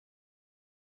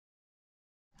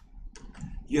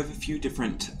you have a few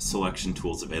different selection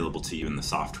tools available to you in the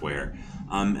software,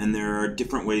 and there are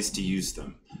different ways to use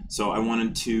them. So I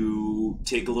wanted to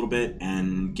take a little bit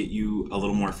and get you a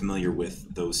little more familiar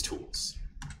with those tools.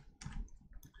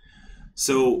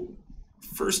 So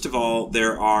first of all,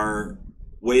 there are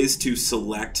ways to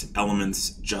select elements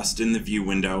just in the view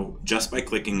window, just by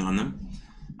clicking on them.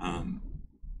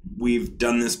 We've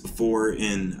done this before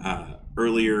in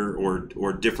earlier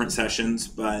or different sessions,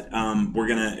 but we're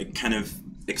going to kind of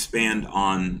expand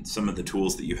on some of the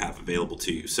tools that you have available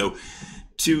to you. So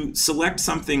to select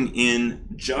something in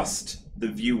just the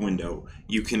view window,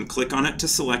 you can click on it to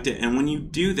select it, and when you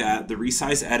do that, the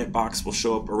resize edit box will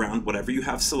show up around whatever you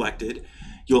have selected.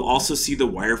 You'll also see the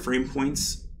wireframe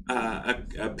points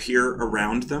appear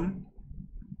around them.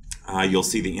 You'll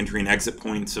see the entry and exit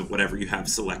points of whatever you have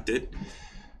selected.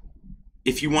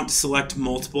 If you want to select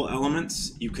multiple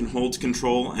elements, you can hold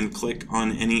Control and click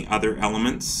on any other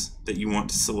elements that you want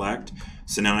to select.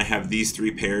 So now I have these 3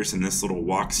 pairs and this little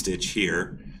walk stitch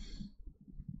here.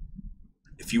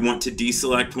 If you want to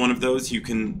deselect one of those, you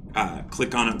can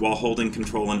click on it while holding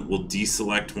Control and it will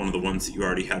deselect one of the ones that you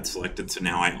already had selected. So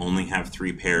now I only have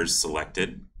 3 pairs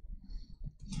selected.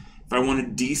 If I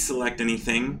want to deselect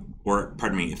anything, or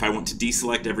pardon me, if I want to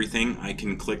deselect everything, I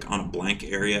can click on a blank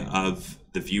area of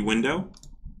the view window.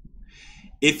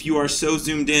 If you are so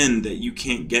zoomed in that you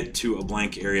can't get to a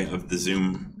blank area of the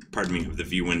of the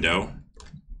view window,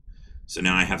 so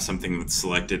now I have something that's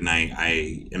selected and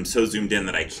I am so zoomed in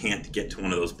that I can't get to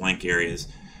one of those blank areas,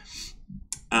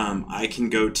 I can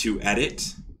go to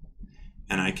Edit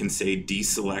and I can say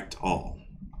Deselect All.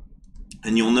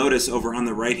 And you'll notice over on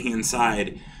the right hand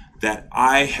side that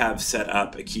I have set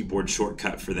up a keyboard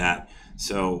shortcut for that.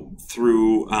 So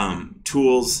through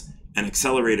Tools and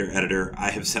Accelerator Editor,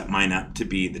 I have set mine up to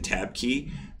be the Tab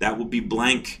key. That will be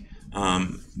blank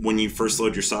when you first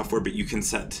load your software, but you can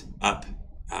set up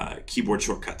keyboard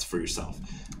shortcuts for yourself.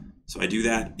 So I do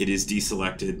that, it is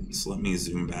deselected. So let me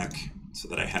zoom back so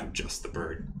that I have just the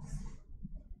bird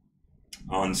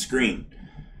on screen.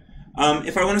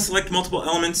 If I want to select multiple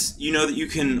elements, you know that you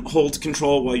can hold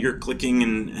Control while you're clicking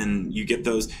and you get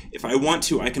those. If I want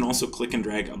to, I can also click and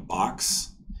drag a box,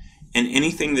 and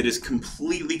anything that is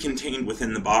completely contained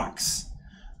within the box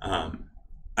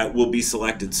will be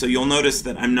selected. So you'll notice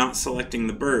that I'm not selecting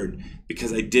the bird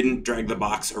because I didn't drag the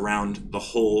box around the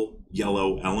whole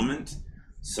yellow element.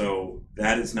 So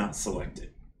that is not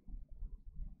selected.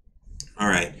 All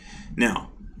right, now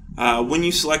when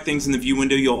you select things in the view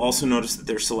window, you'll also notice that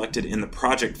they're selected in the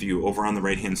project view over on the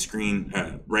right-hand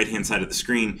side of the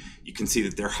screen. You can see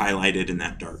that they're highlighted in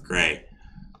that dark gray.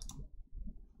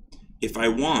 If I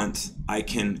want, I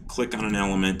can click on an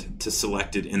element to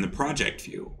select it in the project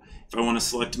view. If I want to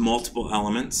select multiple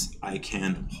elements, I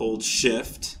can hold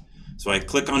Shift. So I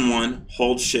click on one,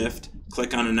 hold Shift,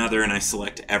 click on another, and I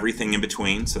select everything in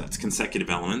between. So that's consecutive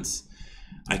elements.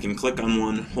 I can click on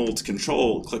one, hold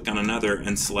Control, click on another,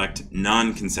 and select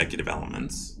non-consecutive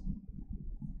elements.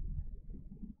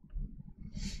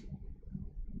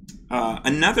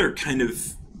 Another kind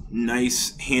of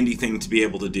nice, handy thing to be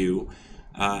able to do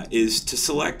is to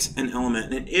select an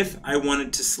element. And if I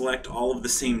wanted to select all of the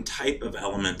same type of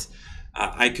element,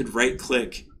 I could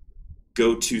right-click,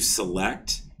 go to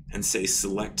Select, and say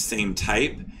Select Same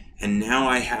Type. And now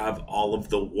I have all of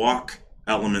the walk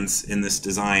elements in this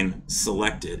design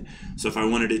selected. So if I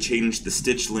wanted to change the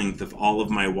stitch length of all of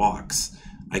my walks,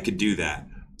 I could do that.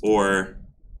 Or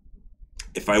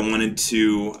if I wanted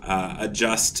to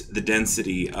adjust the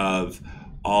density of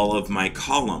all of my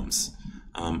columns,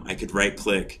 I could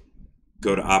right-click,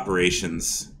 go to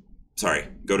Operations,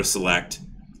 go to Select,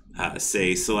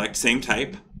 say Select Same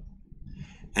Type,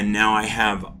 and now I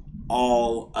have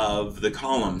all of the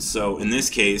columns. So in this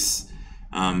case,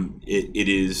 it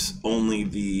is only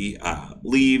the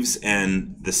leaves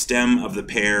and the stem of the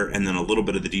pear and then a little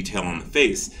bit of the detail on the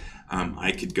face.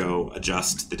 I could go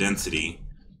adjust the density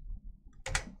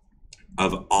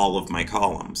of all of my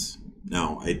columns.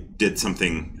 Now, I did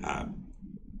something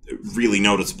really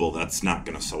noticeable that's not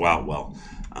going to sew out well,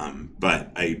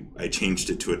 but I changed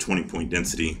it to a 20-point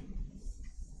density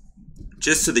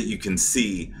just so that you can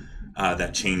see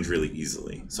that change really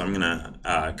easily. So I'm going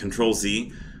to Control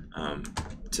Z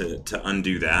to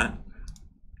undo that.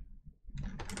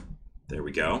 There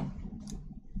we go.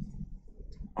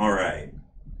 All right.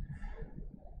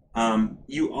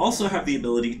 You also have the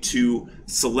ability to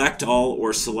select all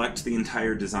or select the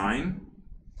entire design.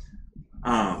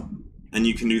 And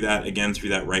you can do that again through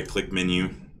that right-click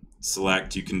menu.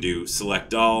 Select, you can do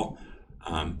Select All.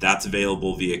 That's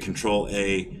available via Control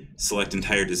A. Select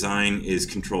Entire Design is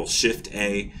Control Shift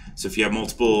A. So if you have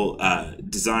multiple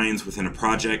designs within a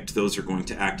project, those are going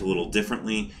to act a little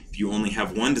differently. If you only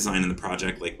have one design in the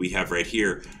project, like we have right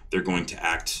here, they're going to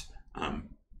act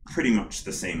pretty much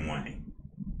the same way.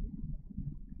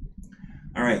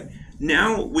 All right,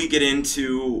 now we get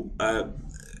into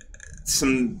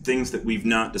some things that we've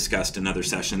not discussed in other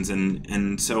sessions,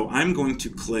 and so I'm going to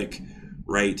click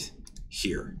right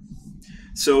here.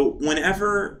 So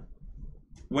whenever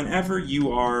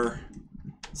you are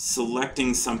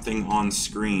selecting something on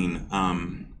screen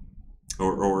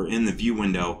or in the view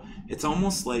window, it's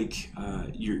almost like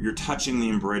you're touching the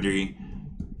embroidery.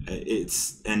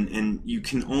 And you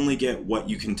can only get what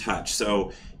you can touch.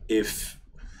 So if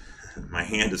my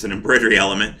hand is an embroidery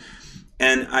element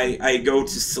and I go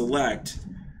to select,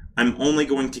 I'm only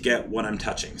going to get what I'm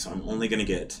touching. So I'm only going to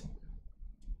get,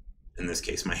 in this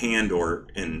case, my hand, or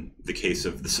in the case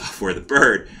of the software, the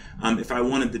bird. If I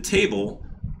wanted the table,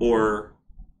 or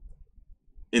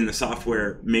in the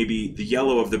software, maybe the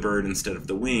yellow of the bird instead of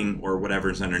the wing, or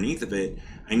whatever's underneath of it,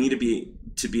 I need to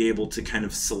be able to kind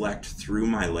of select through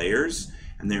my layers,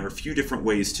 and there are a few different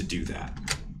ways to do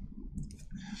that.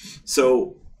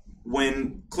 So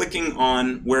when clicking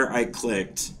on where I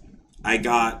clicked, I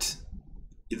got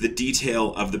the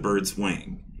detail of the bird's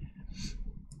wing.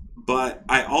 But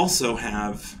I also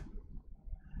have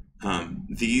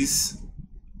these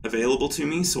available to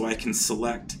me, so I can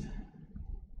select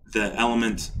the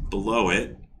element below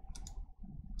it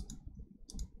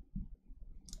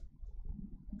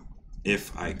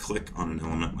if I click on an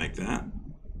element like that.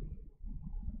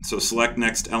 So select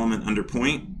next element under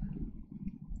point.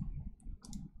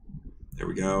 There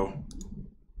we go.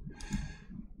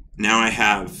 Now I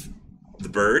have the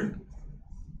bird.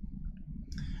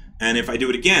 And if I do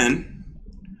it again,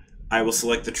 I will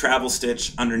select the travel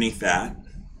stitch underneath that.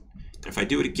 If I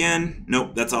do it again,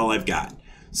 nope, that's all I've got.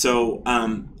 So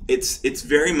it's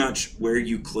very much where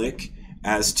you click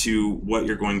as to what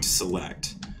you're going to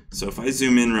select. So if I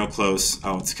zoom in real close,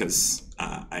 oh, it's because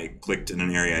I clicked in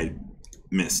an area I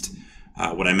missed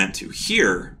what I meant to.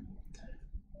 Here,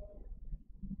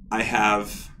 I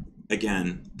have,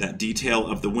 again, that detail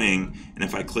of the wing, and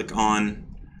if I click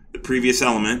on the previous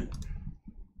element,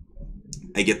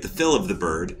 I get the fill of the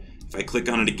bird. If I click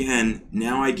on it again,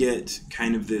 now I get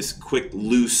kind of this quick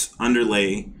loose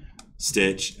underlay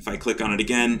stitch. If I click on it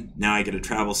again, now I get a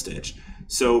travel stitch.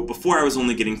 So before I was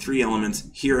only getting 3 elements,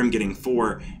 here I'm getting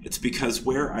 4. It's because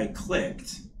where I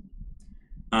clicked,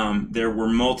 there were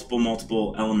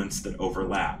multiple elements that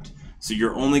overlapped. So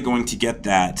you're only going to get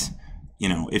that, you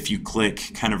know, if you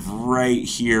click kind of right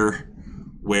here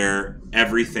where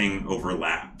everything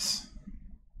overlaps.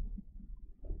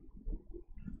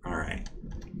 All right.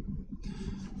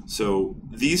 So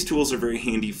these tools are very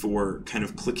handy for kind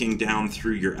of clicking down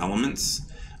through your elements.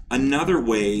 Another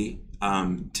way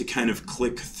to kind of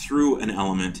click through an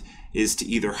element is to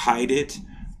either hide it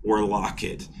or lock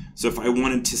it. So if I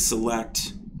wanted to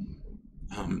select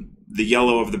the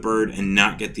yellow of the bird and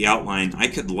not get the outline, I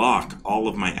could lock all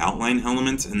of my outline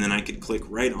elements, and then I could click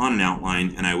right on an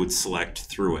outline and I would select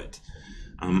through it.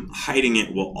 Hiding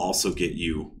it will also get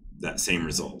you that same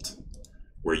result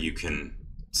where you can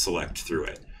select through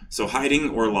it. So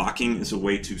hiding or locking is a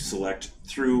way to select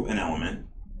through an element,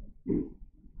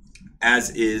 as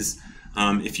is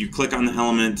if you click on the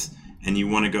element and you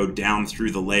want to go down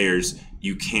through the layers,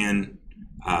 you can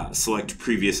select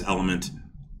previous element,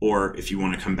 or if you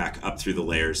want to come back up through the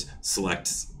layers,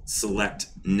 select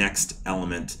next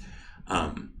element.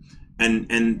 And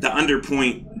the under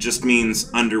point just means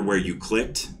under where you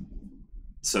clicked.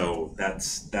 So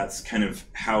that's kind of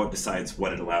how it decides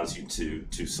what it allows you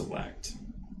to select.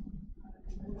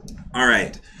 All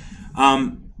right.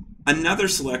 Another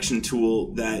selection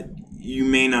tool that you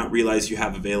may not realize you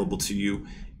have available to you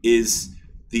is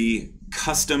the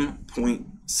custom point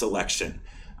selection.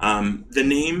 The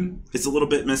name is a little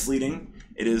bit misleading.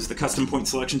 It is the custom point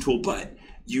selection tool, but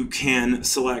you can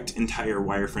select entire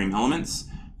wireframe elements.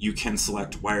 You can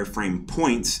select wireframe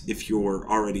points if you're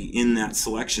already in that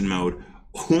selection mode,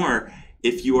 or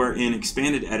if you are in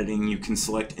expanded editing, you can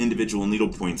select individual needle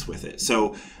points with it.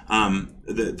 So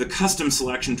the custom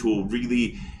selection tool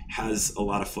really has a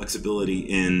lot of flexibility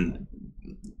in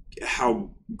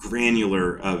how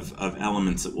granular of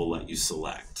elements it will let you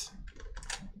select.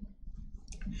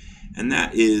 And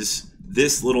that is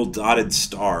this little dotted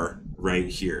star right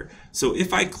here. So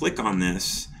if I click on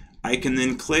this, I can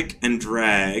then click and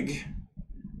drag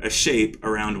a shape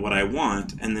around what I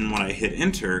want, and then when I hit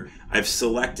enter, I've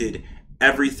selected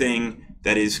everything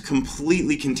that is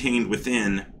completely contained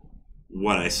within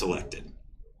what I selected.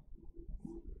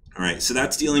 All right, so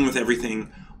that's dealing with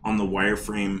everything on the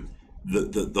wireframe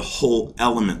the whole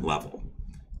element level.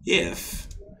 If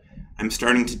I'm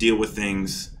starting to deal with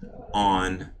things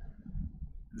on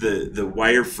the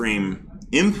wireframe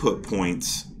input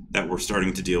points that we're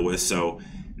starting to deal with, so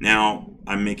now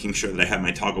I'm making sure that I have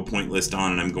my toggle point list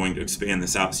on, and I'm going to expand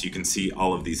this out so you can see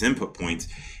all of these input points.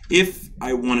 If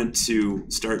I wanted to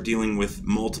start dealing with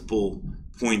multiple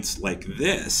points like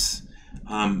this,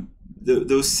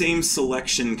 those same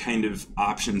selection kind of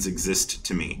options exist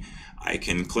to me. I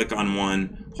can click on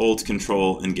one, hold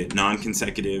Control, and get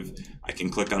non-consecutive. I can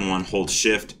click on one, hold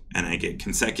Shift, and I get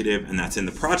consecutive, and that's in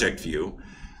the project view.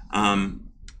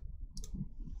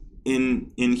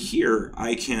 In here,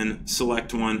 I can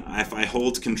select one. If I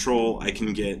hold Control, I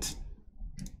can get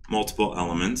multiple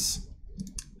elements.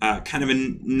 Kind of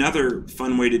another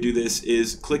fun way to do this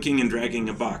is clicking and dragging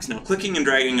a box. Now, clicking and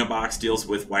dragging a box deals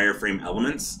with wireframe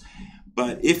elements,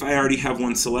 but if I already have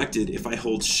one selected, if I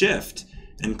hold Shift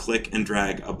and click and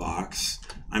drag a box,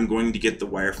 I'm going to get the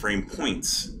wireframe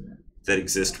points that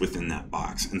exist within that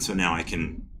box. And so now I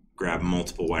can grab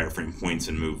multiple wireframe points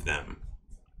and move them.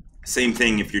 Same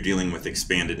thing if you're dealing with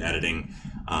expanded editing.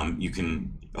 You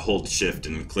can hold Shift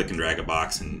and click and drag a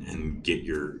box and get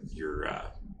your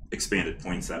expanded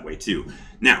points that way too.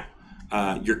 Now,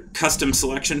 your custom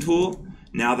selection tool,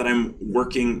 now that I'm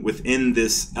working within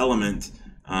this element,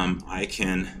 I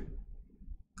can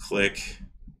click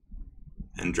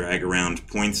and drag around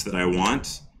points that I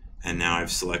want, and now I've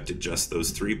selected just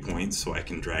those 3 points, so I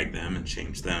can drag them and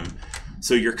change them.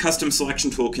 So your custom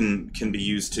selection tool can be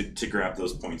used to grab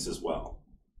those points as well.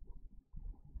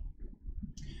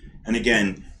 And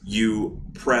again, you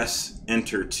press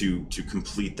Enter to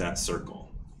complete that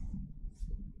circle.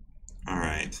 All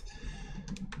right.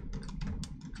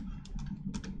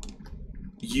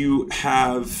 You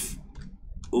have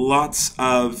lots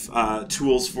of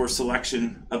tools for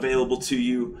selection available to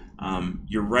you.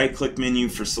 Your right-click menu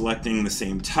for selecting the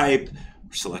same type,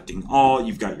 selecting all.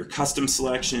 You've got your custom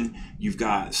selection. You've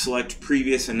got select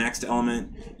previous and next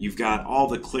element. You've got all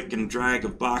the click and drag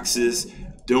of boxes.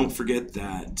 Don't forget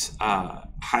that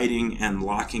hiding and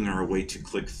locking are a way to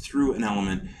click through an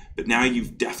element, but now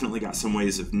you've definitely got some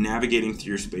ways of navigating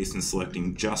through your space and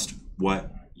selecting just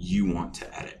what you want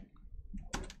to edit.